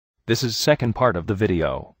This is second part of the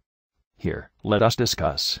video. Here, let us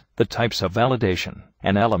discuss the types of validation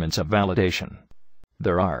and elements of validation.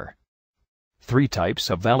 There are 3 types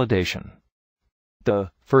of validation.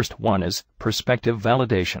 The first one is prospective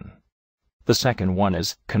validation. The second one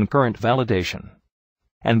is concurrent validation.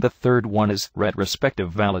 And the third one is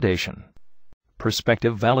retrospective validation.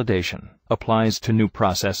 Prospective validation applies to new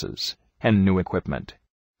processes and new equipment,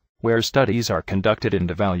 where studies are conducted and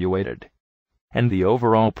evaluated, and the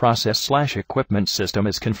overall process/equipment system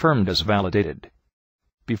is confirmed as validated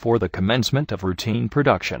before the commencement of routine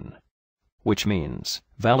production, which means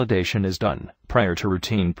validation is done prior to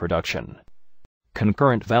routine production.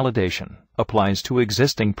 Concurrent validation applies to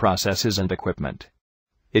existing processes and equipment.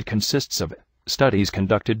 It consists of studies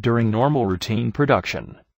conducted during normal routine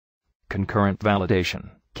production. Concurrent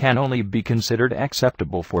validation can only be considered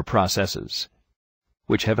acceptable for processes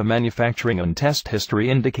which have a manufacturing and test history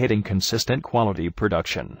indicating consistent quality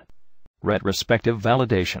production. Retrospective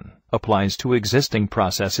validation applies to existing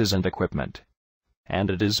processes and equipment, and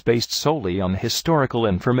it is based solely on historical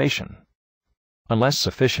information. Unless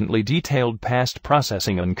sufficiently detailed past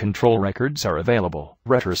processing and control records are available,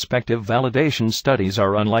 retrospective validation studies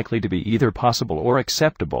are unlikely to be either possible or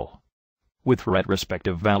acceptable. With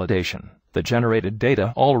retrospective validation, the generated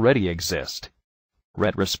data already exist.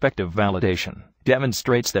 Retrospective validation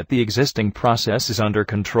demonstrates that the existing process is under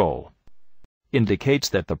control, indicates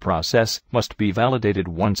that the process must be validated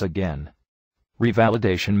once again.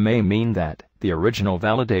 Revalidation may mean that the original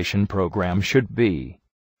validation program should be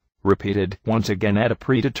repeated once again at a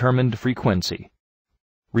predetermined frequency.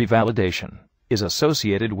 Revalidation is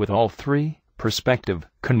associated with all 3 prospective,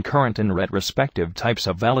 concurrent, and retrospective types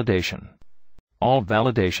of validation. All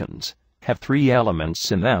validations have 3 elements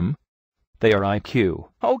in them. They are IQ,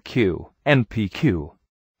 OQ, and PQ.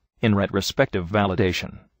 In retrospective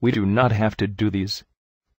validation, we do not have to do these,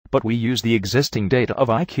 but we use the existing data of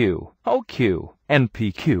IQ, OQ, and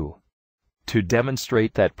PQ to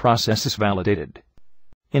demonstrate that process is validated.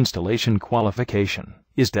 Installation qualification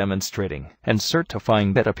is demonstrating and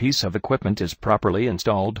certifying that a piece of equipment is properly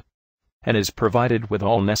installed and is provided with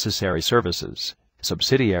all necessary services,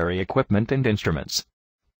 subsidiary equipment and instruments,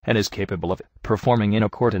 and is capable of performing in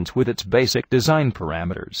accordance with its basic design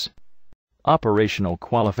parameters. Operational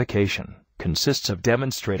qualification consists of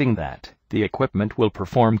demonstrating that the equipment will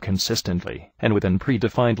perform consistently and within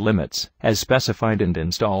predefined limits as specified and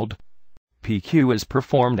installed. PQ is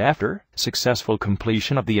performed after successful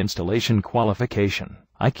completion of the installation qualification,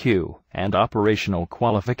 IQ, and operational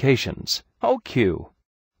qualifications, OQ.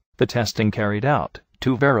 The testing carried out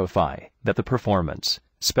to verify that the performance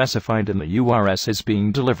specified in the URS is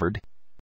being delivered